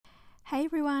Hey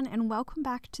everyone, and welcome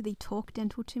back to the Talk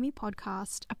Dental to Me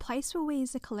podcast, a place where we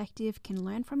as a collective can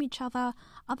learn from each other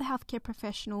healthcare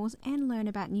professionals, and learn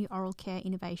about new oral care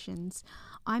innovations.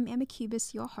 I'm Emma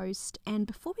Cubis, your host, and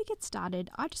before we get started,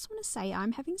 I just want to say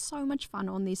I'm having so much fun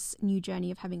on this new journey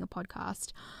of having a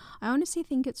podcast. I honestly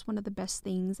think it's one of the best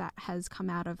things that has come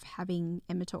out of having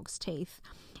Emma Talks Teeth,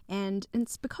 and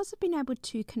it's because I've been able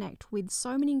to connect with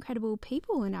so many incredible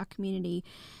people in our community.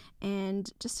 And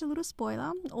just a little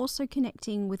spoiler, also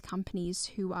connecting with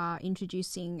companies who are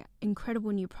introducing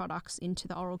incredible new products into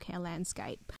the oral care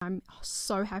landscape. I'm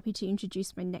so happy to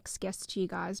introduce my next guest to you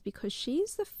guys because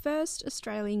she's the first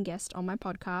Australian guest on my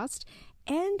podcast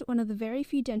and one of the very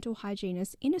few dental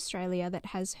hygienists in Australia that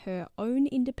has her own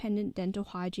independent dental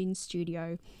hygiene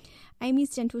studio.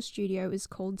 Amy's dental studio is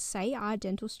called Say Our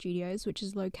Dental Studios, which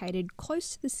is located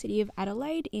close to the city of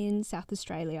Adelaide in South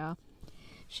Australia.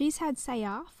 She's had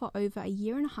Saya for over a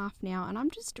year and a half now, and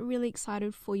I'm just really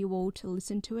excited for you all to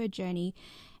listen to her journey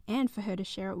and for her to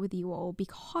share it with you all,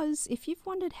 because if you've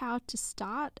wondered how to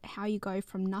start, how you go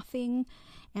from nothing,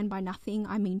 and by nothing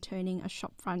I mean turning a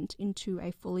shopfront into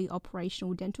a fully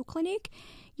operational dental clinic,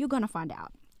 you're going to find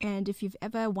out. And if you've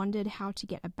ever wondered how to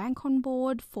get a bank on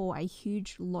board for a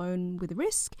huge loan with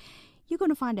risk, you're going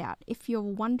to find out. If you're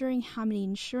wondering how many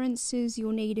insurances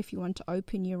you'll need if you want to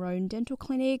open your own dental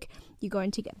clinic, you're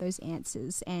going to get those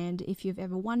answers. And if you've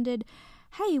ever wondered,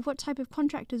 hey, what type of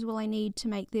contractors will I need to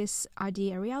make this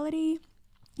idea a reality,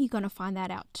 you're going to find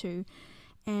that out too.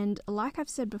 And like I've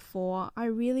said before, I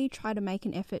really try to make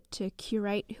an effort to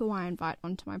curate who I invite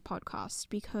onto my podcast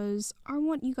because I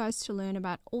want you guys to learn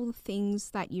about all the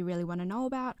things that you really want to know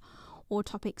about, or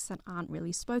topics that aren't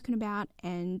really spoken about,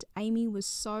 and Amy was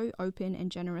so open and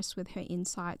generous with her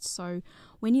insights. So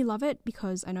when you love it,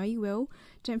 because I know you will,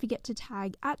 don't forget to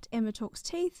tag at Emma Talks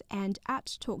Teeth and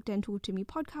at Talk Dental to Me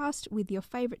podcast with your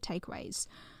favourite takeaways.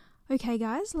 Okay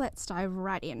guys, let's dive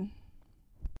right in.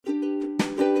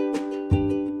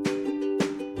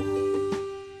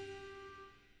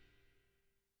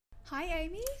 Hi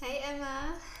Amy. Hey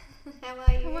Emma. How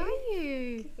are you? How are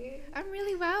you? Good. I'm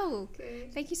really well.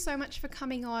 Good. Thank you so much for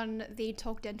coming on the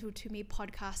Talk Dental to Me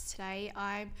podcast today.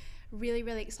 I'm really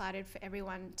excited for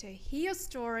everyone to hear your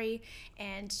story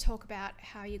and talk about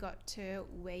how you got to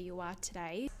where you are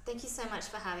today. Thank you so much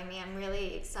for having me. I'm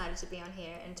really excited to be on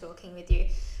here and talking with you.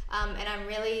 And I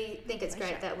really think it's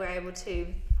great that we're able to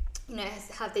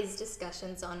have these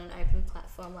discussions on an open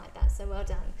platform like that, so well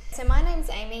done. So my name's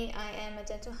Amy. I am a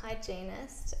dental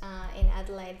hygienist in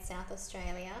Adelaide, South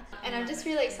Australia, and I'm just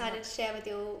really excited to share with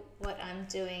you what I'm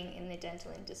doing in the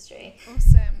dental industry.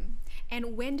 Awesome.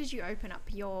 And when did you open up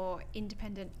your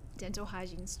independent dental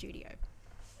hygiene studio?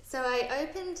 So I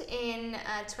opened in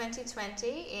 2020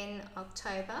 in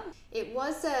October. It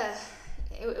was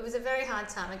a very hard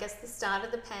time, I guess, the start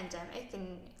of the pandemic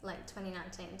in like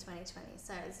 2019 and 2020.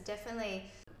 So it's definitely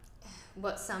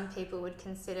what some people would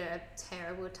consider a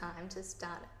terrible time to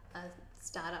start a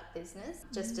startup business.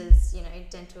 Just as,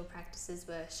 dental practices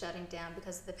were shutting down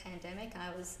because of the pandemic,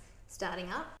 I was starting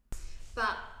up.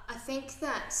 But I think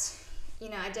that,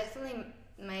 I definitely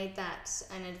made that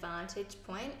an advantage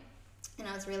point, and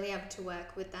I was really able to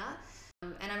work with that.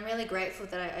 And I'm really grateful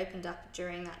that I opened up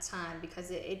during that time because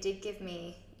it did give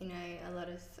me,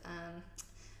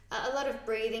 a lot of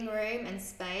breathing room and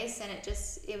space, and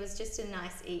it was just a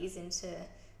nice ease into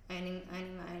owning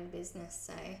my own business.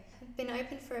 So I've been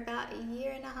open for about a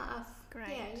year and a half.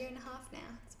 Great. Yeah, a year and a half now.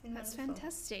 It's been That's wonderful.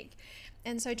 fantastic.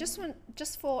 And so just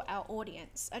for our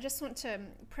audience, I just want to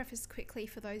preface quickly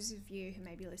for those of you who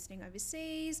may be listening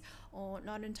overseas or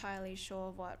not entirely sure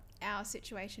of what our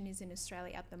situation is in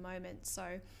Australia at the moment.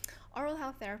 So oral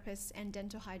health therapists and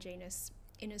dental hygienists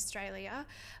in Australia,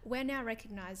 we're now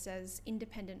recognised as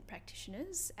independent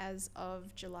practitioners as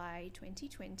of July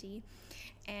 2020,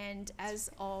 and as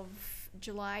of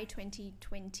July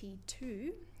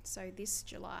 2022, so this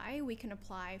July, we can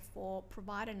apply for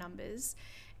provider numbers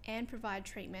and provide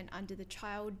treatment under the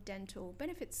Child Dental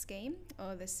Benefits Scheme,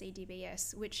 or the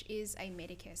CDBS, which is a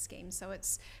Medicare scheme. So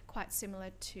it's quite similar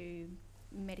to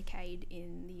Medicaid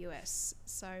in the US.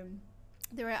 So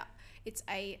it's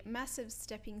a massive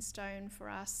stepping stone for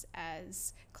us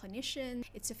as clinicians.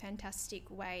 It's a fantastic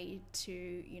way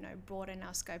to, broaden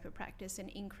our scope of practice and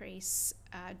increase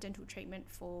dental treatment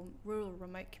for rural,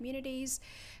 remote communities,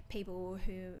 people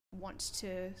who want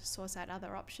to source out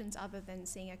other options other than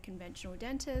seeing a conventional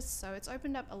dentist. So it's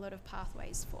opened up a lot of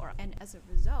pathways for us. And as a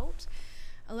result,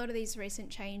 a lot of these recent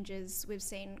changes, we've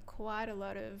seen quite a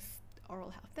lot of oral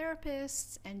health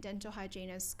therapists and dental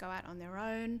hygienists go out on their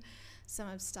own. Some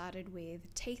have started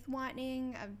with teeth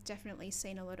whitening. I've definitely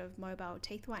seen a lot of mobile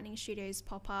teeth whitening studios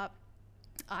pop up.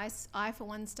 I for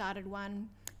one started one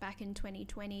back in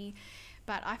 2020,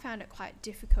 but I found it quite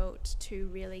difficult to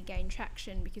really gain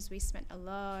traction because we spent a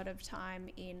lot of time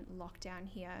in lockdown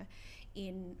here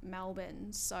in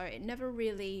Melbourne, so it never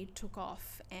really took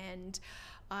off. And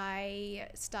I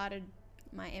started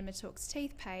my Emma Talks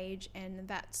Teeth page, and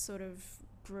that sort of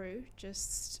grew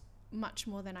just much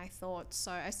more than I thought.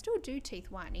 So I still do teeth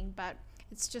whitening, but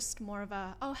it's just more of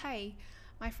a, oh hey,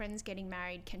 my friend's getting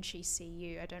married, can she see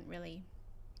you? I don't really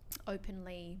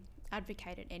openly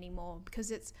advocate it anymore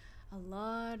because it's a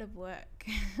lot of work.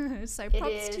 So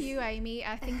props to you, Amy.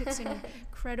 I think it's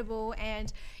incredible,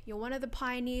 and you're one of the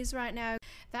pioneers right now.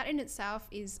 That in itself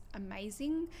is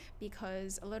amazing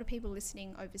because a lot of people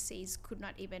listening overseas could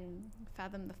not even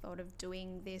fathom the thought of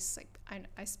doing this. Like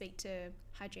I speak to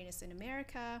hygienists in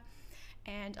America,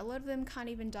 and a lot of them can't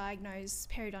even diagnose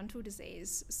periodontal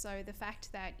disease. So the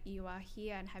fact that you are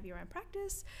here and have your own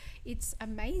practice, it's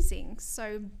amazing.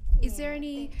 So is there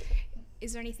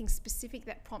anything specific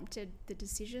that prompted the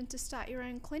decision to start your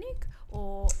own clinic,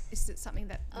 or is it something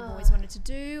that you've always wanted to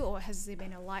do, or has there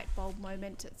been a light bulb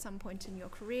moment at some point in your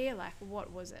career? Like,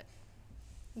 what was it?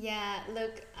 Yeah,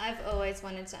 look, I've always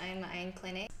wanted to own my own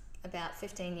clinic. About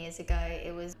 15 years ago,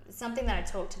 it was something that I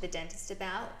talked to the dentist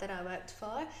about that I worked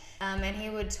for, and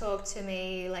he would talk to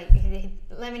me, like he'd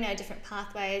let me know different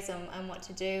pathways on what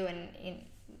to do and in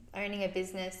owning a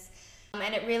business,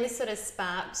 and it really sort of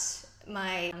sparked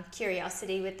my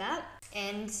curiosity with that.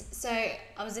 And so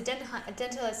I was a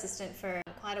dental assistant for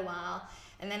quite a while,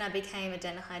 and then I became a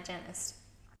dental hygienist.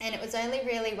 And it was only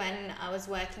really when I was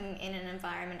working in an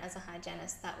environment as a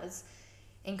hygienist that was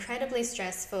incredibly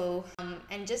stressful,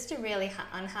 and just a really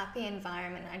unhappy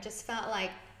environment. I just felt like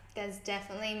there's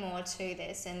definitely more to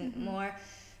this and more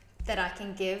that I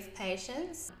can give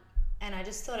patients. And I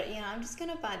just thought, I'm just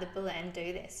going to bite the bullet and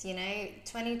do this. July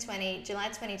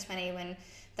 2020, when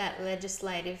that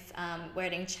legislative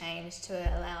wording changed to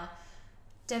allow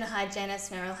dental hygienists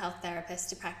and oral health therapists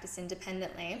to practice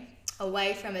independently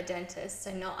away from a dentist,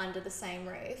 so not under the same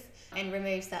roof, and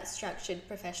removes that structured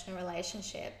professional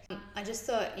relationship. I just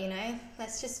thought,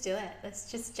 let's just do it.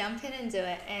 Let's just jump in and do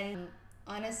it. And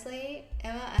honestly,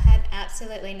 Emma, I had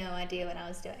absolutely no idea what I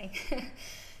was doing.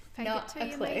 Not a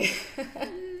clue.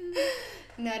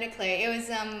 Not a clue. It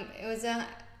was a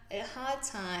hard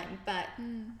time, but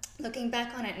looking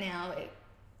back on it now,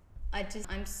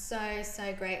 I'm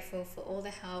so grateful for all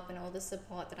the help and all the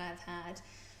support that I've had,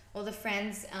 all the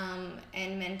friends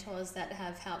and mentors that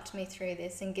have helped me through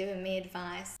this and given me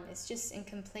advice. It's just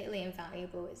completely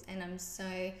invaluable, and I'm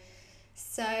so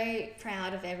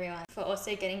proud of everyone for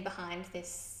also getting behind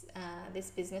this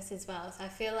business as well. So I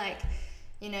feel like,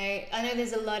 I know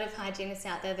there's a lot of hygienists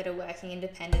out there that are working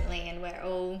independently, and we're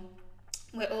all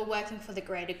working for the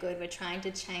greater good. We're trying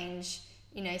to change,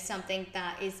 something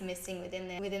that is missing within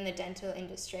the dental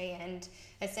industry, and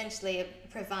essentially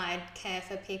provide care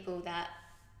for people that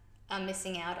are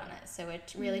missing out on it. So we're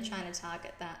really trying to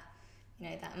target that,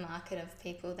 that market of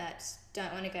people that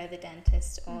don't want to go to the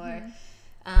dentist, or,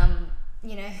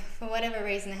 for whatever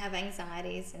reason they have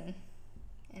anxieties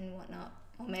and whatnot.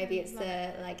 Or maybe it's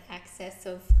the access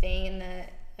of being in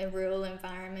a rural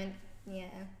environment.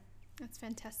 Yeah. That's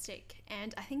fantastic.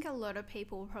 And I think a lot of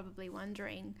people are probably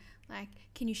wondering,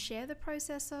 can you share the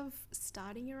process of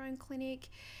starting your own clinic?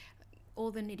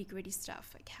 All the nitty-gritty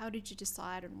stuff, how did you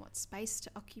decide on what space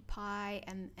to occupy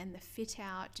and the fit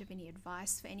out? Do you have any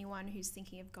advice for anyone who's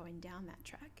thinking of going down that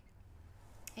track?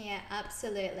 Yeah,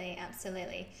 absolutely.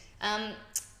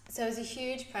 So it was a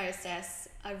huge process.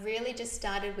 I really just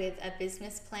started with a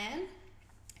business plan,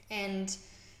 and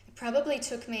it probably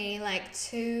took me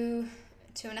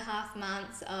 2.5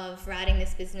 months of writing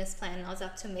this business plan. I was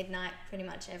up to midnight pretty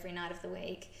much every night of the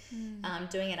week,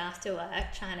 doing it after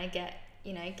work, trying to get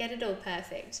it all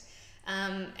perfect.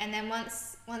 And then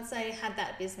once I had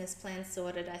that business plan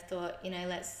sorted, I thought,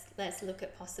 let's look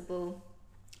at possible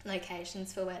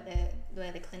locations for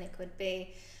where the clinic would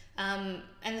be. And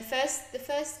the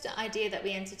first idea that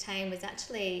we entertained was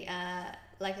actually a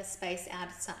space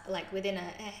outside, within a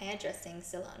hairdressing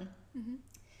salon.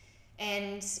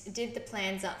 And did the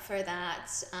plans up for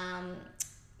that.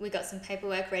 We got some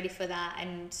paperwork ready for that,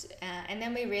 and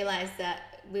then we realized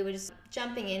that we were just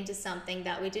jumping into something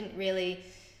that we didn't really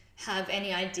have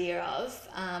any idea of,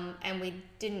 and we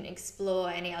didn't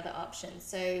explore any other options.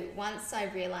 So once I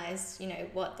realized,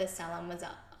 what the salon was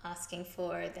asking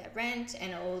for, their rent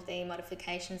and all the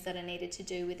modifications that I needed to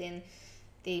do within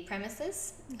the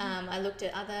premises, I looked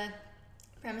at other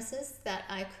premises that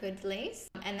I could lease.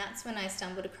 And that's when I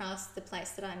stumbled across the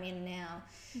place that I'm in now,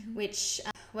 which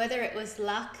whether it was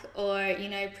luck or, you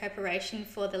know, preparation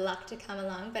for the luck to come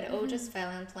along, but it all just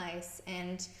fell in place.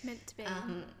 And Meant to be.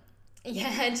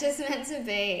 yeah, it just meant to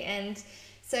be. And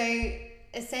so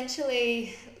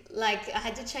essentially, like, I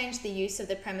had to change the use of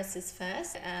the premises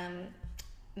first,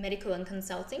 medical and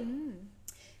consulting,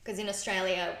 because in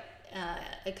Australia,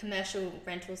 a commercial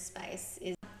rental space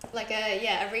is like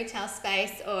a retail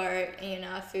space, or, you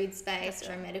know, a food space,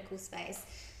 or a medical space.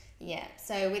 Yeah,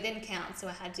 so within council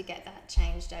I had to get that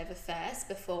changed over first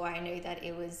before I knew that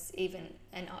it was even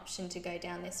an option to go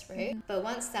down this route. But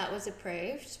once that was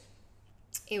approved,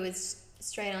 it was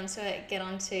straight onto it, get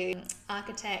onto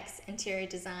architects, interior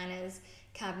designers,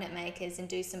 cabinet makers, and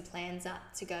do some plans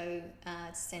up to go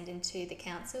to send into the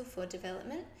council for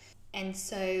development. And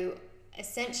so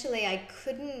essentially I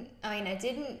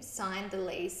didn't sign the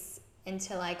lease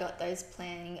until I got those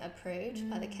planning approved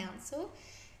by the council.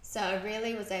 So I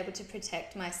really was able to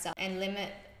protect myself and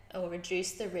limit or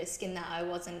reduce the risk in that I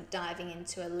wasn't diving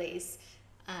into a lease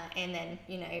and then,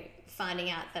 you know, finding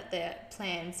out that the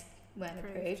plans weren't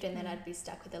approved, and then I'd be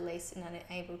stuck with a lease and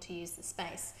unable to use the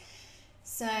space.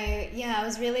 So yeah, I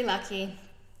was really lucky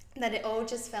that it all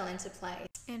just fell into place.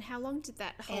 And how long did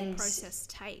that whole process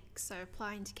take? So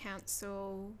applying to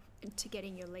council to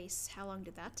getting your lease, how long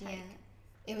did that take?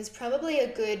 Yeah, it was probably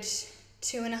a good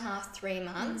 2.5, 3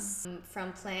 months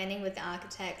from planning with the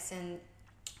architects and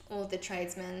all the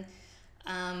tradesmen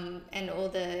and all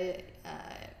the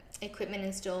equipment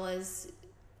installers,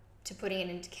 to putting it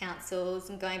into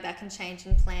councils and going back and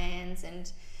changing plans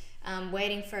and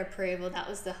waiting for approval. That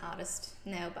was the hardest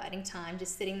nail-biting time,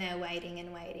 just sitting there waiting,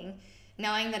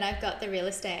 knowing that I've got the real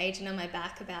estate agent on my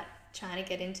back about trying to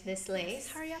get into this lease.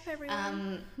 Yes, hurry up,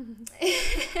 everyone.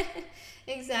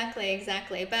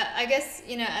 Exactly. But I guess,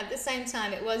 you know, at the same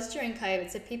time, it was during COVID,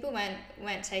 so people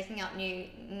weren't taking up new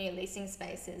leasing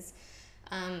spaces.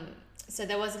 So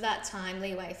there was that time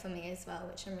leeway for me as well,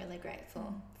 which I'm really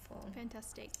grateful for.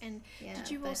 Fantastic. And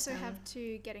did you also have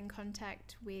to get in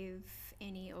contact with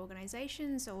any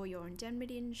organisations or your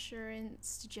indemnity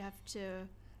insurance? Did you have to,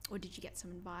 or did you get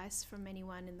some advice from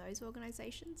anyone in those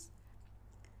organisations?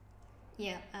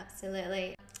 Yeah,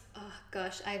 absolutely. Oh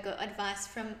gosh, I got advice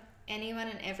from anyone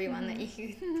and everyone that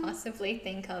you could possibly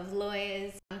think of.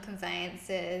 Lawyers,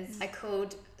 conveyancers. I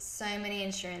called so many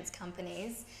insurance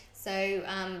companies. So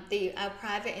our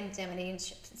private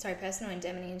personal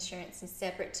indemnity insurance is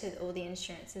separate to all the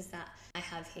insurances that I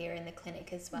have here in the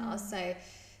clinic as well. So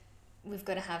we've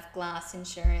got to have glass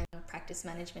insurance, practice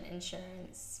management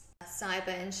insurance,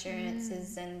 cyber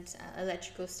insurances, and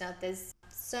electrical stuff. There's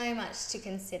so much to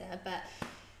consider, but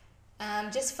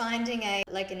just finding an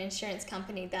insurance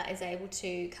company that is able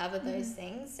to cover those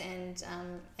things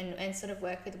and sort of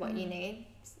work with what you need,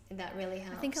 that really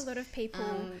helps. I think a lot of people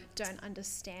don't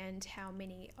understand how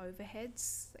many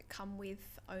overheads that come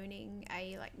with owning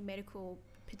a medical,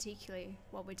 particularly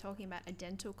while we're talking about a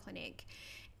dental clinic.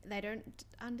 They don't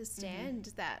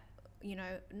understand that, you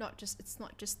know, it's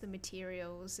not just the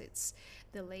materials, it's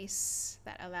the lease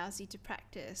that allows you to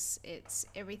practice, it's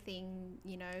everything,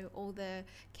 you know, all the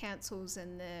councils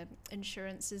and the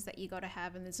insurances that you got to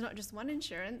have. And there's not just one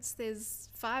insurance, there's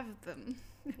 5 of them.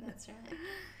 That's right.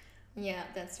 Yeah,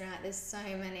 that's right. There's so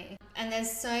many. And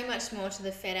there's so much more to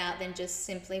the fit out than just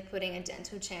simply putting a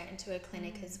dental chair into a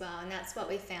clinic as well. And that's what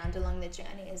we found along the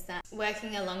journey, is that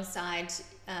working alongside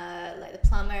the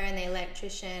plumber and the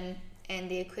electrician and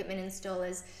the equipment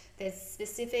installers, there's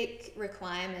specific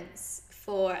requirements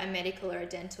for a medical or a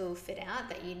dental fit out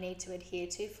that you need to adhere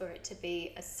to for it to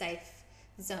be a safe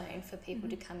zone for people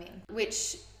to come in.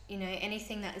 Which, you know,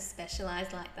 anything that is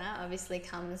specialised like that obviously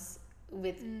comes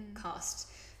with cost.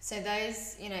 So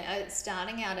those, you know,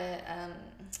 starting out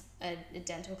a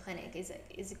dental clinic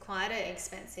is quite an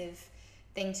expensive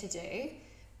thing to do.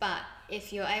 But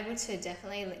if you're able to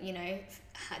definitely, you know,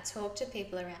 talk to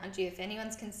people around you, if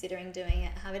anyone's considering doing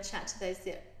it, have a chat to those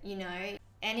that, you know,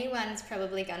 anyone's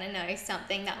probably going to know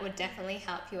something that would definitely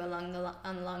help you along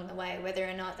the way, whether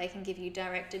or not they can give you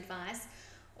direct advice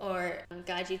or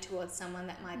guide you towards someone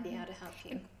that might be able to help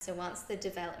you. So once the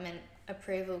development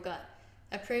approval got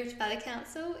approved by the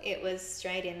council, it was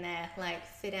straight in there,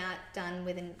 fit out done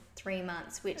within 3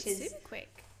 months, which is super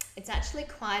quick. It's actually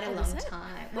quite a long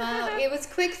time. Well, it was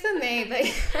quick for me, but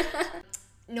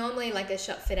normally a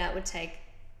shop fit out would take,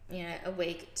 you know, a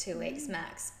week, 2 weeks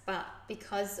max. But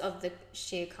because of the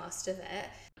sheer cost of it,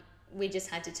 we just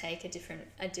had to take a different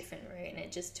route, and it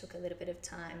just took a little bit of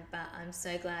time. But I'm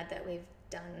so glad that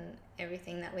done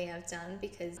everything that we have done,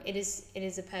 because it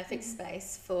is a perfect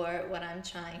space for what I'm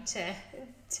trying to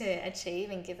achieve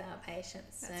and give our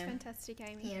patients. That's fantastic,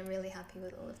 Amy. Yeah, I'm really happy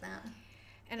with all of that.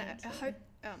 And I hope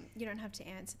you don't have to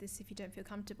answer this if you don't feel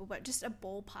comfortable, but just a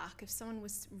ballpark, if someone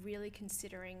was really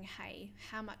considering, hey,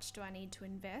 how much do I need to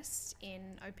invest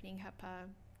in opening up a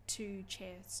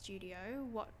 2-chair studio,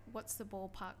 what's the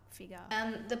ballpark figure?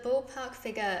 The ballpark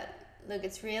figure, look,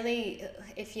 it's really,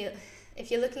 if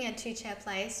you're looking at 2-chair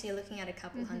place, you're looking at a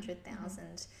couple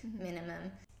 $100,000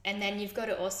 minimum, and then you've got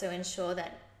to also ensure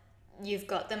that you've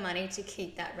got the money to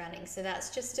keep that running. So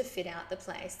that's just to fit out the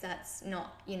place. That's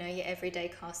not, your everyday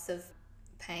costs of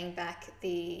paying back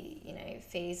the,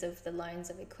 fees of the loans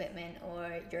of equipment,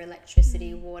 or your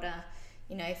electricity, water,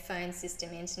 phone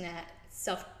system, internet,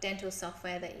 dental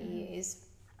software that you use,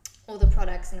 all the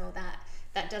products and all that.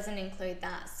 That doesn't include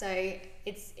that. So it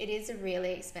is a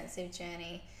really expensive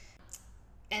journey.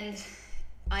 And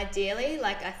ideally,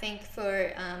 I think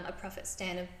for a profit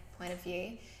standard point of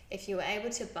view, if you were able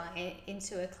to buy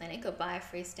into a clinic or buy a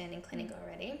freestanding clinic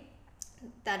already,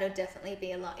 that'll definitely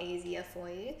be a lot easier for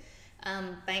you.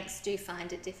 Banks do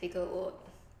find it difficult, or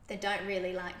they don't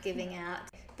really like giving out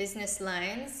business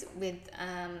loans with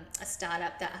a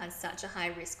startup that has such a high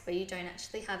risk, where you don't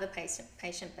actually have a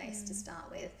patient base to start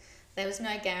with. There was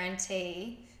no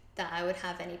guarantee that I would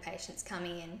have any patients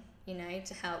coming in,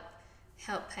 to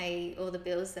help pay all the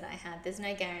bills that I had. There's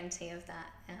no guarantee of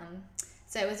that.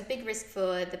 So it was a big risk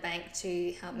for the bank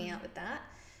to help me out with that.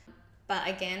 But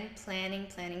again, planning,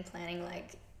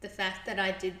 the fact that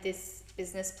I did this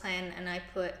business plan and I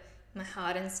put my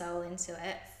heart and soul into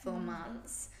it for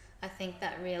months, I think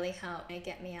that really helped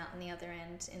get me out on the other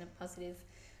end in a positive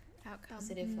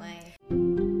way.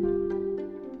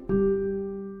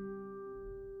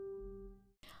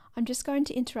 I'm just going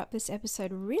to interrupt this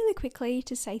episode really quickly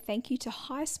to say thank you to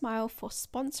Hi Smile for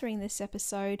sponsoring this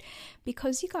episode,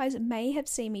 because you guys may have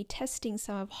seen me testing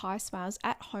some of Hi Smile's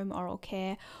at-home oral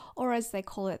care, or as they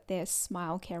call it, their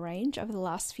Smile Care range, over the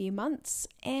last few months.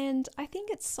 And I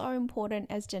think it's so important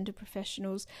as dental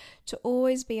professionals to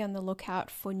always be on the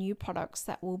lookout for new products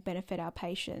that will benefit our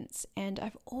patients. And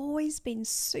I've always been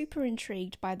super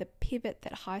intrigued by the pivot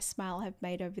that Hi Smile have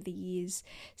made over the years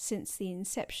since the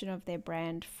inception of their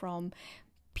brand, from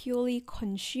purely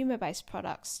consumer-based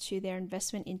products to their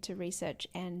investment into research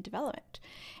and development.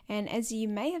 And as you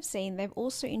may have seen, they've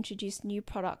also introduced new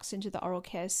products into the oral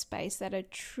care space that are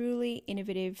truly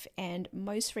innovative, and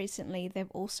most recently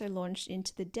they've also launched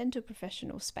into the dental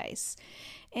professional space.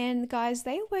 And guys,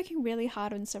 they are working really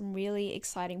hard on some really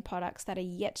exciting products that are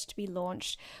yet to be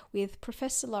launched, with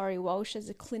Professor Laurie Walsh as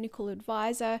a clinical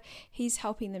advisor. He's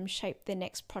helping them shape their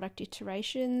next product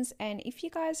iterations. And if you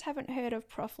guys haven't heard of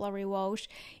Prof. Laurie Walsh,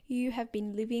 you have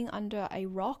been living under a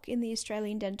rock in the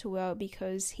Australian dental world,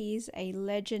 because he's a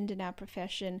legend in our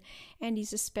profession, and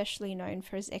he's especially known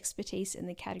for his expertise in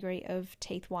the category of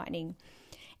teeth whitening.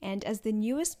 And as the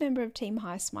newest member of Team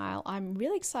Hi Smile, I'm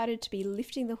really excited to be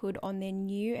lifting the hood on their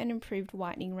new and improved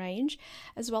whitening range,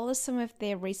 as well as some of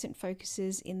their recent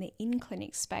focuses in the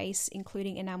in-clinic space,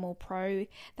 including Enamel Pro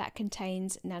that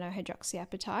contains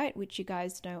nanohydroxyapatite, which you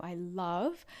guys know I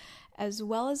love, as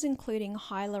well as including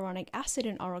hyaluronic acid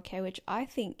in oral care, which I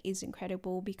think is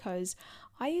incredible because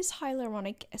I use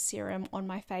hyaluronic serum on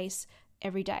my face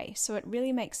every day. So it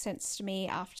really makes sense to me,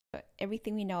 after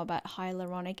everything we know about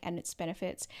hyaluronic and its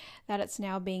benefits, that it's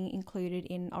now being included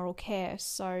in oral care.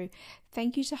 So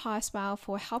thank you to Hi Smile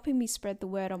for helping me spread the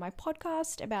word on my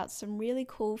podcast about some really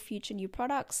cool future new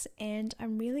products, and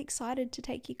I'm really excited to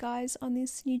take you guys on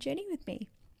this new journey with me.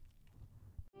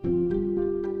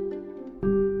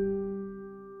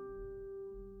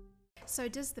 So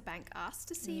does the bank ask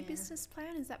to see a business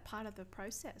plan? Is that part of the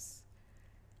process?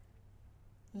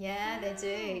 Yeah, they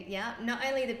do. Yeah, not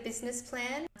only the business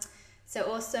plan, so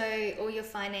also all your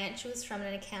financials from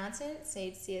an accountant. So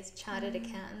you'd see a chartered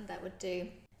accountant that would do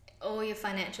all your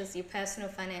financials, your personal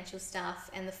financial stuff,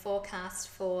 and the forecast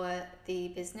for the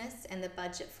business and the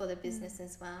budget for the business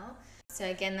as well. So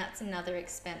again, that's another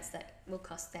expense that will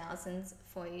cost thousands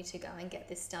for you to go and get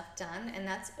this stuff done. And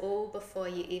that's all before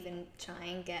you even try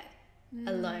and get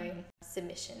a loan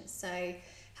submission. So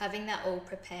having that all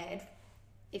prepared,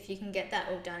 if you can get that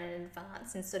all done in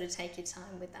advance and sort of take your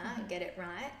time with that and get it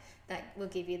right, that will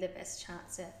give you the best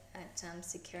chance at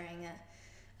securing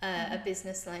a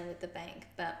business loan with the bank.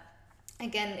 But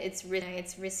again, it's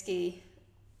risky.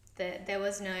 There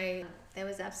was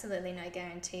absolutely no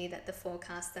guarantee that the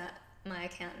forecast that my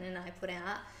accountant and I put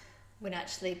out would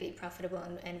actually be profitable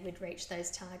and would reach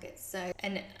those targets. So,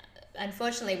 and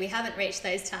unfortunately, we haven't reached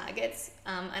those targets,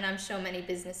 and I'm sure many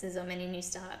businesses or many new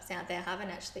startups out there haven't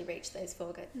actually reached those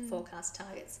forecast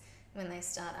targets when they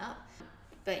start up.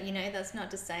 But, you know, that's not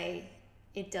to say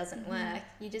it doesn't work.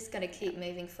 You just got to keep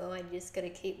moving forward. You just got to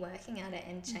keep working at it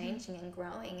and changing and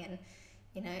growing. And,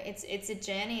 you know, it's a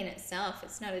journey in itself.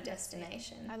 It's not a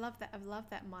destination. I love that. I love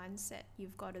that mindset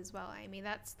you've got as well, Amy.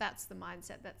 That's the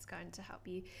mindset that's going to help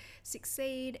you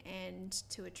succeed and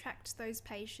to attract those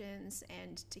patients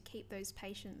and to keep those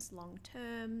patients long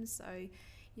term. So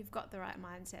you've got the right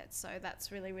mindset. So that's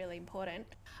really, really important.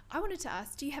 I wanted to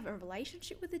ask, do you have a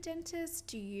relationship with a dentist?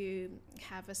 Do you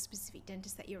have a specific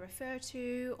dentist that you refer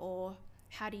to, or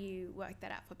how do you work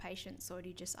that out for patients? Or do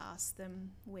you just ask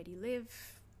them, where do you live?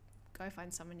 Go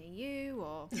find someone near you,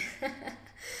 or?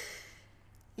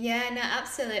 Yeah, no,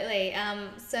 absolutely.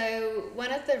 So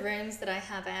one of the rooms that I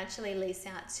have, I actually lease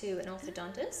out to an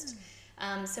orthodontist.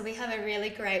 So we have a really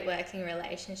great working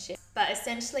relationship. But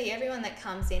essentially everyone that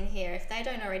comes in here, if they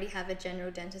don't already have a general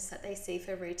dentist that they see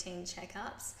for routine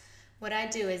checkups, what I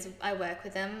do is I work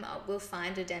with them. We'll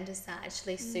find a dentist that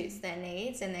actually suits their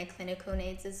needs and their clinical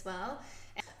needs as well.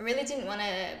 And I really didn't want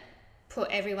to put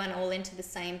everyone all into the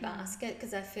same basket,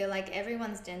 because I feel like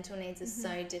everyone's dental needs are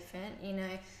so different. You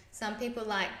know, some people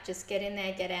like just get in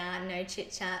there, get out, no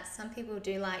chit chat. Some people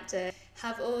do like to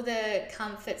have all the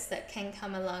comforts that can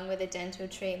come along with a dental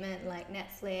treatment, like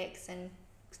Netflix and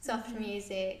soft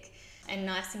music and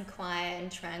nice and quiet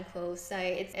and tranquil. So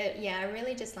I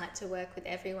really just like to work with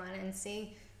everyone and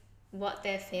see what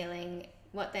they're feeling,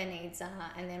 what their needs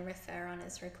are, and then refer on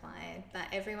as required. But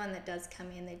everyone that does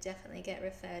come in, they definitely get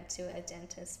referred to a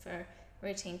dentist for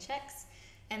routine checks,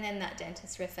 and then that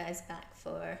dentist refers back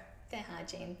for their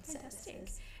hygiene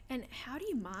services. And how do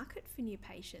you market for new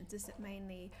patients? Is it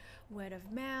mainly word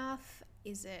of mouth?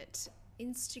 Is it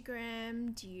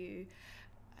Instagram? Do you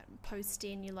post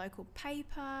in your local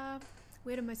paper?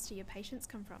 Where do most of your patients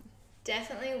come from?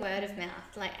 Definitely word of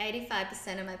mouth. Like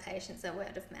 85% of my patients are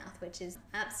word of mouth, which is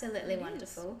absolutely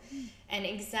wonderful. And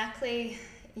it's exactly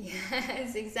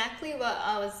what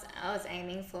I was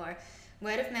aiming for.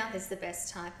 Word of mouth is the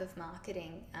best type of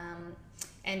marketing.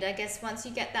 And I guess once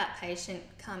you get that patient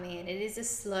come in, it is a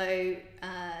slow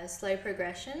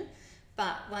progression.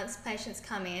 But once patients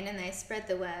come in and they spread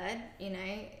the word, you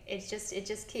know, it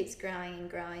just keeps growing and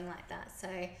growing like that. So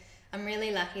I'm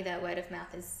really lucky that word of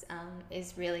mouth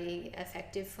is really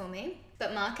effective for me.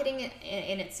 But marketing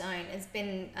in its own has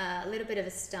been a little bit of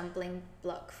a stumbling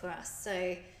block for us.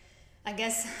 So I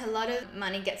guess a lot of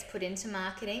money gets put into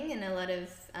marketing in a lot of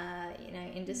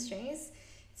industries.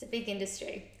 It's a big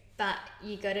industry, but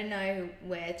you got to know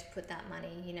where to put that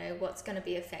money. You know, what's going to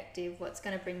be effective, what's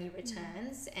going to bring you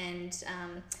returns, and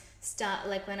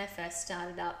like when I first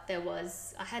started up,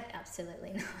 I had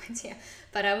absolutely no idea,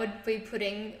 but I would be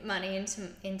putting money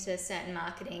into certain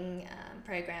marketing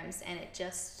programs, and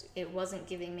it wasn't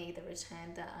giving me the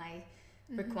return that I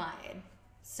required.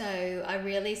 So I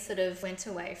really sort of went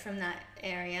away from that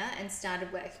area and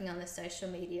started working on the social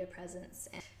media presence.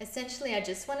 And essentially, I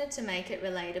just wanted to make it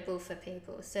relatable for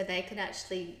people so they could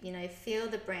actually, you know, feel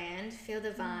the brand, feel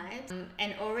the vibe,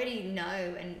 and already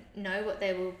know what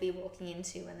they will be walking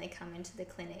into when they come into the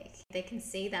clinic. They can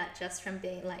see that just from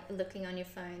being like looking on your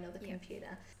phone or the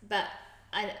computer. But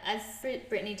as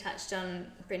Brittany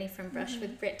from Brush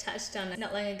with Brit touched on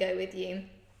not long ago with you,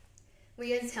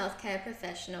 we as healthcare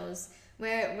professionals,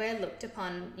 we're looked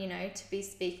upon, you know, to be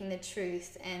speaking the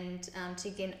truth and to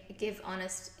give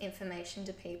honest information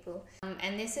to people.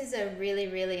 And this is a really,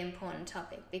 really important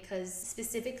topic, because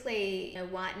specifically, you know,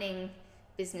 whitening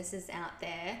businesses out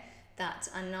there that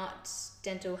are not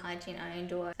dental hygiene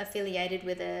owned or affiliated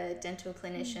with a dental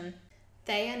clinician,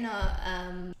 they are not,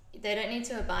 they don't need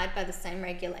to abide by the same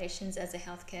regulations as a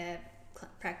healthcare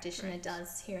practitioner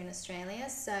does here in Australia.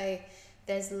 So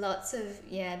there's lots of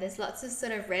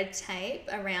sort of red tape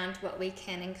around what we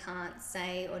can and can't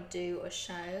say or do or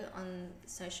show on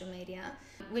social media,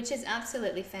 which is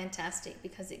absolutely fantastic,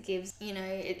 because it gives, you know,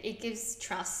 it gives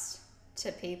trust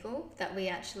to people that we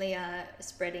actually are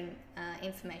spreading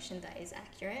information that is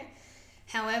accurate.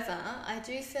 However, I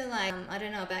do feel like, I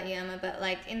don't know about you, Emma, but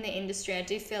like in the industry, I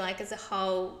do feel like as a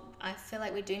whole, I feel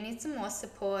like we do need some more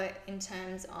support in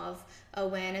terms of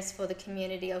awareness for the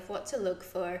community of what to look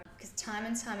for. Because time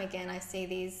and time again, I see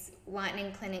these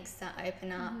whitening clinics that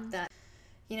open up that,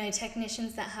 you know,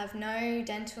 technicians that have no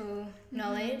dental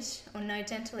knowledge or no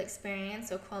dental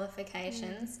experience or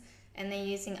qualifications, and they're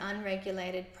using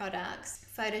unregulated products,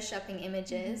 photoshopping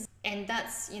images, and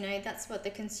that's what the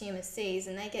consumer sees,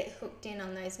 and they get hooked in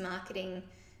on those marketing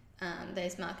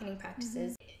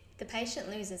practices. The patient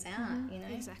loses out, you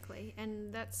know. Exactly,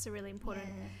 and that's a really important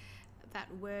that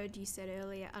word you said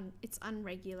earlier, it's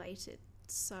unregulated.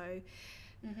 So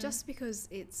just because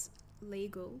it's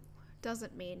legal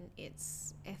doesn't mean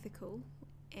it's ethical.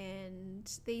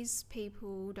 And these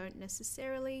people don't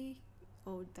necessarily,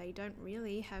 or they don't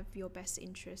really have your best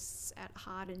interests at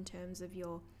heart in terms of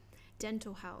your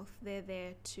dental health. They're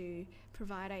there to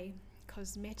provide a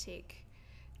cosmetic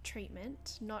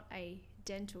treatment, not a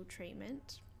dental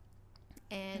treatment.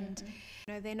 And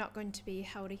they're not going to be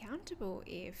held accountable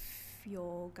if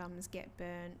your gums get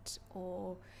burnt,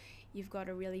 or you've got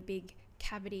a really big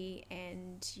cavity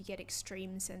and you get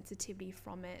extreme sensitivity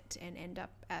from it and end up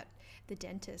at the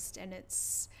dentist. And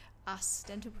it's us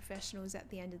dental professionals at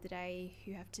the end of the day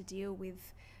who have to deal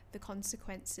with the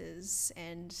consequences.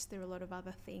 And there are a lot of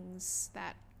other things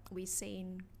that we see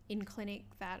in clinic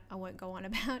that I won't go on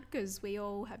about, because we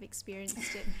all have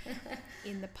experienced it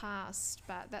in the past.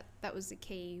 But that was the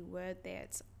key word there.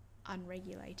 It's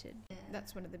unregulated. Yeah.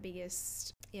 That's one of the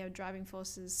biggest driving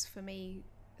forces for me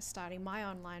starting my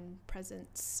online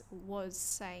presence, was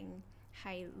saying,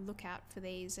 hey, look out for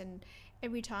these. And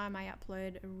every time I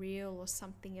upload a reel or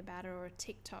something about it, or a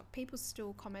TikTok, people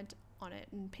still comment on it,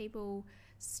 and people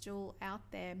still out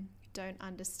there don't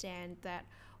understand that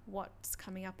what's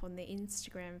coming up on the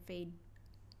Instagram feed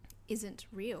isn't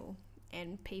real.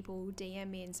 And people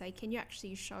DM me and say, can you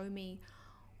actually show me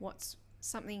what's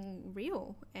something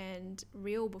real, and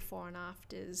real before and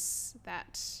afters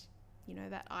that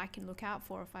that I can look out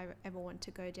for if I ever want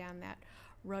to go down that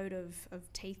road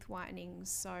of teeth whitening.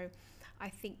 So I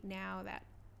think now that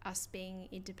us being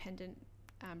independent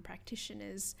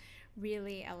practitioners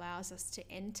really allows us to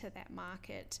enter that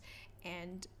market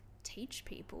and teach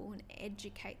people and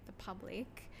educate the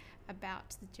public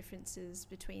about the differences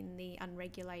between the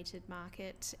unregulated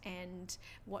market and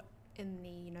what in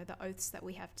the oaths that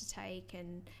we have to take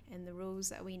and the rules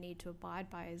that we need to abide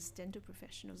by as dental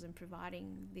professionals in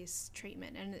providing this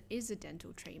treatment. And it is a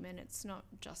dental treatment, it's not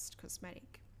just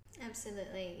cosmetic.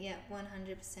 Absolutely, yeah, 100%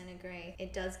 agree.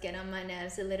 It does get on my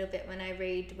nerves a little bit when I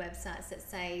read websites that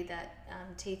say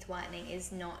that teeth whitening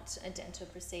is not a dental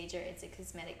procedure, it's a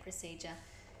cosmetic procedure.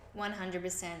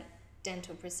 100%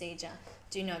 dental procedure.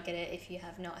 Do not get it if you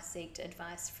have not sought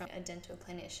advice from a dental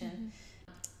clinician.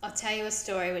 I'll tell you a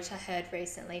story which I heard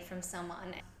recently from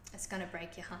someone. It's going to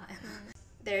break your heart.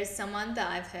 There is someone that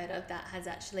I've heard of that has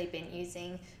actually been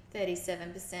using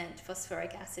 37%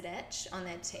 phosphoric acid etch on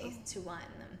their teeth to whiten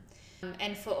them.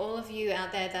 And for all of you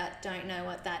out there that don't know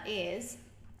what that is,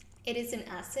 it is an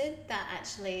acid that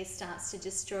actually starts to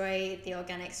destroy the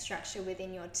organic structure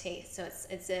within your teeth. So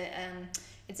it's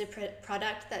a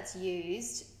product that's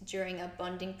used during a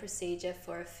bonding procedure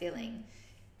for a filling.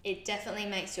 It definitely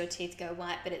makes your teeth go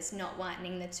white, but it's not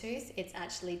whitening the tooth, it's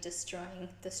actually destroying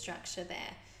the structure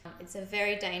there. It's a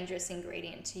very dangerous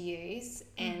ingredient to use,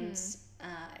 and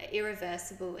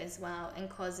irreversible as well, and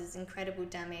causes incredible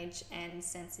damage and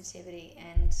sensitivity.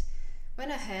 And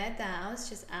when I heard that, I was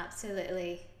just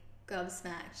absolutely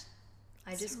gobsmacked.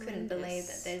 I just couldn't believe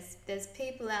that there's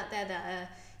people out there that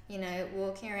are,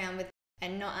 walking around with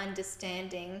and not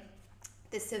understanding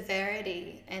the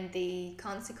severity and the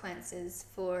consequences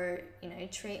for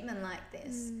treatment like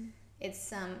this.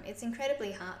 It's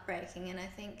incredibly heartbreaking. And I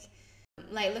think,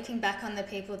 like, looking back on the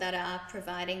people that are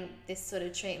providing this sort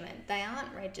of treatment, they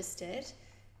aren't registered,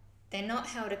 they're not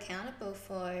held accountable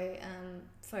for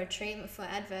a treatment, for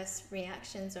adverse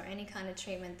reactions or any kind of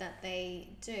treatment that they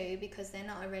do, because they're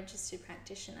not a registered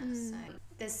practitioner. So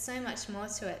there's so much more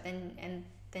to it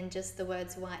than just the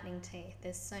words whitening teeth.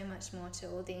 There's so much more to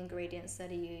all the ingredients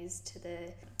that are used, to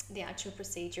the actual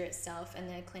procedure itself and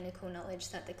the clinical knowledge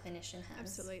that the clinician has.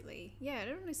 Absolutely. Yeah,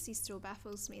 it honestly still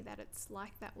baffles me that it's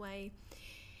like that way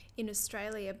in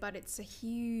Australia, but it's a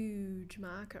huge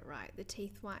market, right? The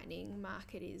teeth whitening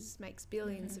market makes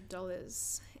billions of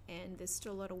dollars, and there's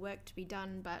still a lot of work to be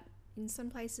done. But in some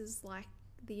places like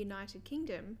the United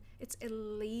Kingdom, it's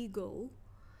illegal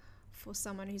for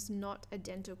someone who's not a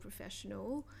dental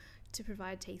professional to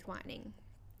provide teeth whitening.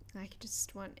 I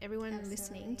just want everyone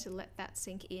listening to let that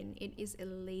sink in. It is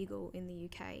illegal in the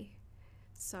UK.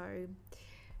 So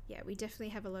yeah, we definitely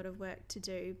have a lot of work to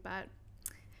do, but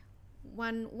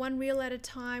one reel at a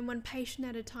time, one patient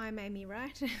at a time, Amy,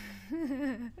 right?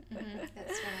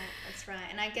 That's right.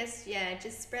 And I guess,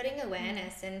 just spreading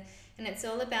awareness, and it's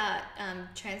all about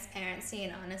transparency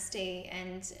and honesty,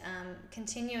 and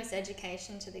continuous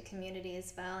education to the community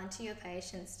as well, and to your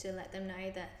patients, to let them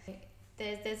know that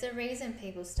there's a reason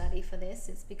people study for this.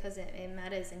 It's because it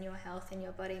matters, and your health and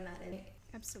your body matters.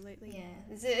 Absolutely.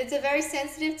 Yeah, it's a very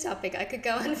sensitive topic. I could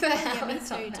go on for hours. Yeah, me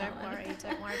too. On Don't that worry.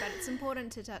 Don't worry about it. It's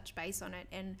important to touch base on it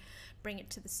and bring it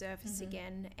to the surface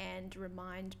again and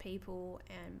remind people,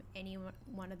 any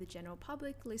one of the general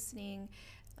public listening,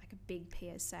 like a big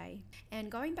PSA.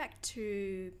 And going back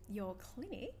to your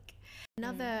clinic,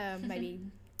 another maybe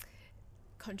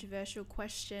controversial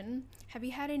question. Have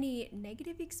you had any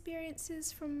negative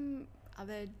experiences from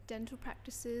other dental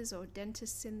practices or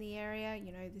dentists in the area?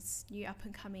 You know, this new up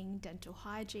and coming dental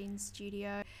hygiene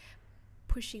studio,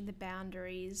 pushing the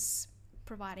boundaries,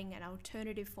 providing an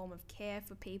alternative form of care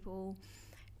for people.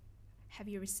 Have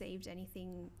you received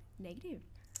anything negative?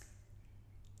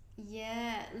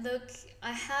 Yeah, look,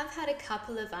 I have had a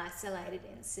couple of isolated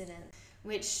incidents,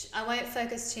 which I won't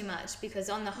focus too much because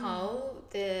on the whole,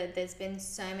 there's been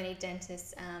so many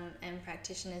dentists and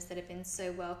practitioners that have been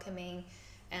so welcoming,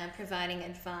 providing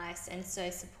advice and so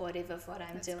supportive of what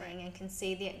I'm doing great. And can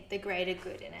see the greater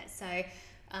good in it. So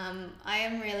I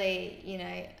am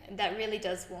really, that really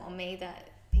does warm me that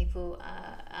people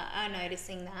are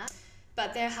noticing that.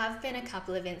 But there have been a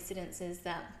couple of incidences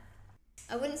that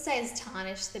I wouldn't say it's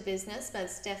tarnished the business, but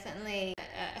it's definitely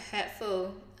a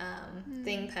hurtful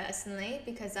thing personally,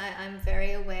 because I'm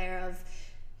very aware of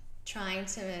trying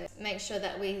to make sure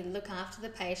that we look after the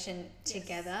patient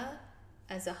together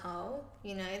as a whole.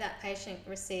 That patient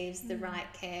receives the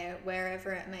right care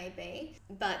wherever it may be.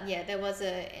 But yeah, there was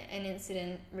an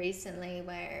incident recently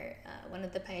where one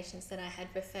of the patients that I had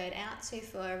referred out to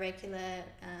for a regular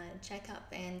checkup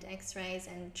and x-rays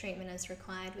and treatment as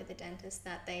required with the dentist,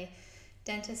 that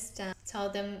dentist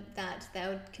told them that they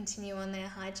would continue on their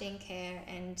hygiene care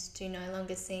and to no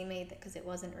longer see me because it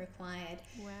wasn't required.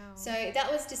 Wow. So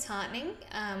that was disheartening.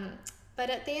 But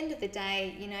at the end of the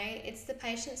day, it's the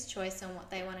patient's choice on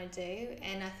what they want to do.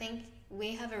 And I think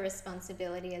we have a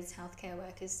responsibility as healthcare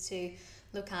workers to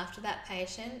look after that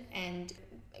patient and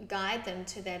guide them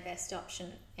to their best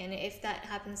option. And if that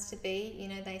happens to be,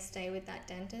 they stay with that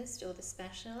dentist or the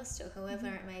specialist or whoever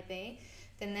it may be,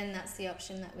 then that's the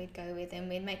option that we'd go with, and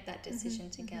we'd make that decision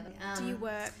together. Do you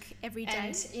work every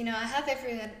day? And, I have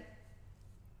everyone...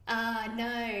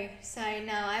 no. So,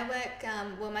 no, I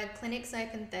work... my clinic's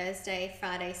open Thursday,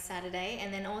 Friday, Saturday,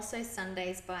 and then also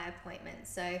Sundays by appointment.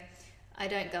 So I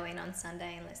don't go in on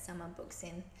Sunday unless someone books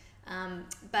in.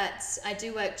 But I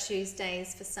do work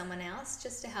Tuesdays for someone else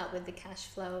just to help with the cash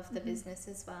flow of the business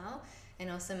as well, and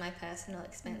also my personal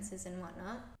expenses and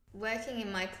whatnot. Working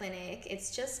in my clinic,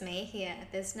 it's just me here.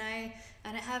 I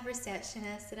don't have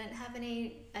receptionists, I don't have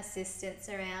any assistants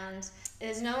around.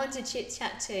 There's no one to chit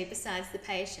chat to besides the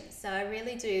patient. So I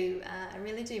really do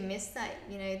miss that,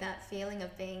 that feeling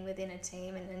of being within a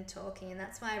team and talking. And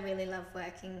that's why I really love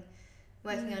working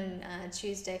on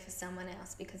Tuesday for someone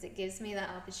else, because it gives me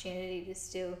that opportunity to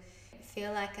still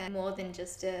feel like I'm more than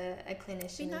just a clinician.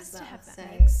 It'd be nice as well. To have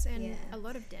that mix, and a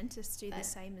lot of dentists do the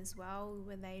same as well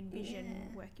when they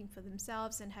envision working for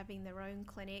themselves and having their own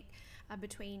clinic.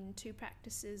 Between two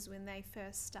practices, when they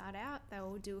first start out, they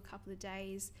will do a couple of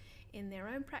days in their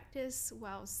own practice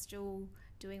while still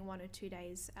doing 1 or 2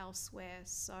 days elsewhere.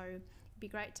 So it'd be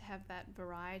great to have that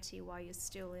variety while you're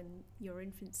still in your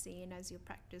infancy, and as your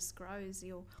practice grows,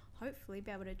 you'll hopefully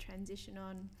be able to transition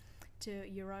on to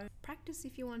your own practice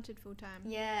if you wanted full-time.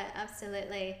 Yeah,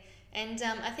 absolutely. And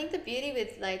I think the beauty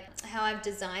with how I've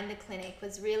designed the clinic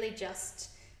was really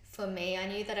just for me. I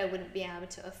knew that I wouldn't be able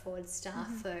to afford staff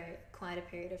for quite a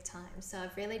period of time, so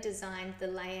I've really designed the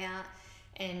layout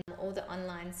and all the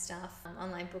online stuff,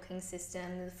 online booking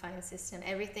system, the phone system,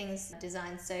 everything's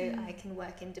designed so I can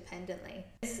work independently.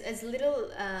 As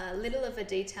little of a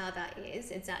detail that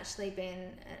is, it's actually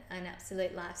been an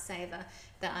absolute lifesaver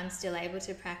that I'm still able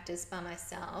to practice by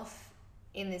myself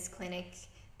in this clinic,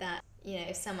 that,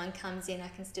 if someone comes in, I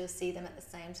can still see them at the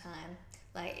same time.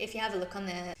 Like, if you have a look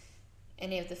on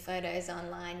any of the photos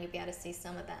online, you'll be able to see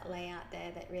some of that layout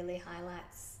there that really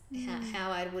highlights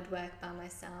how I would work by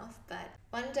myself. But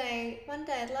one day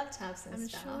I'd love to have some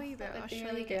staff. I'm sure you will. That would be I'll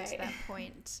really get great. to that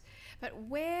point. But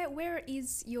where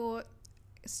is your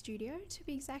studio, to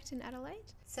be exact, in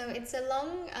Adelaide? So it's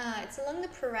along the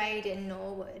parade in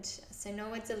Norwood. So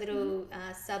Norwood's a little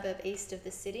suburb east of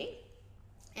the city,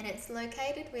 and it's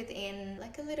located within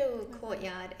a little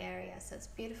courtyard area. So it's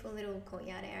a beautiful little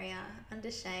courtyard area under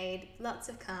shade, lots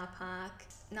of car park,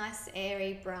 nice,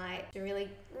 airy, bright, a really,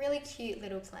 really cute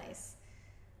little place.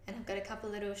 And I've got a couple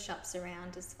little shops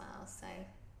around as well, so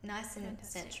nice and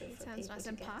central for people to get to. Sounds nice.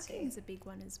 And parking is a big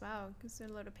one as well, because a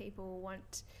lot of people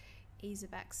want ease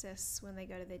of access when they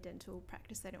go to their dental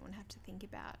practice. They don't want to have to think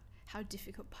about how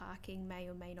difficult parking may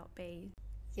or may not be.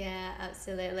 Yeah,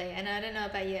 absolutely. And I don't know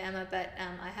about you, Emma, but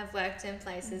I have worked in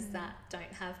places that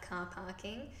don't have car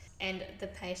parking, and the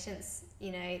patients,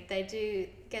 they do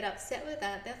get upset with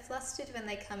that. They're flustered when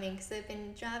they come in because they've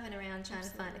been driving around trying to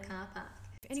find a car park.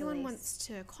 If anyone wants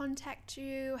to contact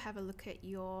you, have a look at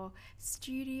your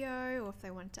studio, or if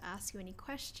they want to ask you any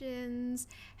questions,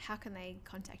 how can they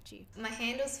contact you? My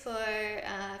handles for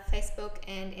Facebook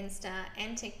and Insta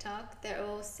and TikTok, they're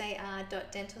all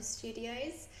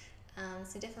sayr.dentalstudios.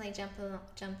 So definitely jump on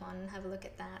and have a look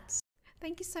at that.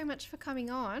 Thank you so much for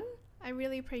coming on. I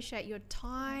really appreciate your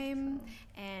time,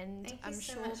 and I'm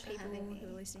sure people who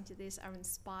are listening to this are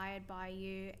inspired by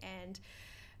you and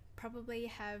probably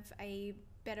have a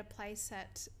better place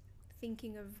at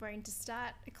thinking of where to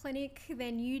start a clinic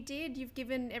than you did. You've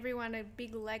given everyone a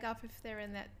big leg up if they're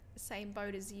in that same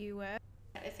boat as you were.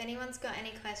 If anyone's got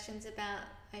any questions about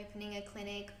opening a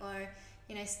clinic or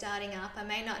starting up, I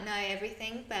may not know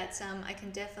everything, but I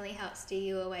can definitely help steer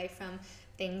you away from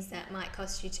things that might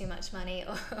cost you too much money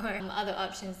or other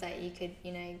options that you could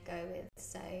go with.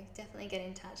 So definitely get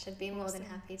in touch. I'd be more than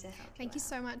happy to help. Thank you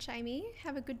so much, Amy.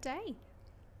 Have a good day.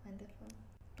 Wonderful.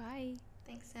 Bye.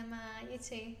 Thanks, Emma. You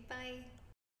too. Bye.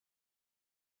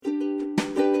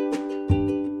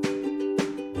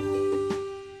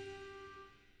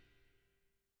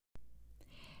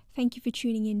 Thank you for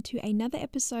tuning in to another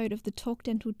episode of the Talk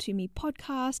Dental to Me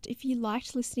podcast. If you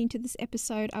liked listening to this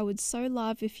episode, I would so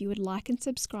love if you would like and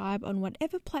subscribe on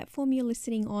whatever platform you're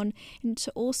listening on, and to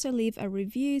also leave a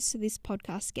review so this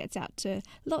podcast gets out to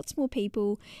lots more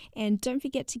people. And don't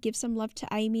forget to give some love to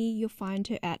Amy. You'll find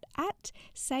her at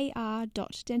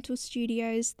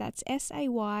sayr.dentalstudios. That's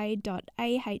say.ahh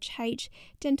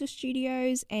dental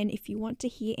studios. And if you want to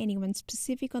hear anyone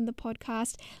specific on the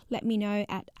podcast, let me know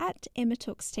at Emma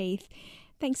Talks Teeth.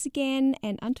 Thanks again,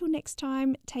 and until next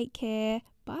time, take care.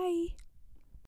 Bye.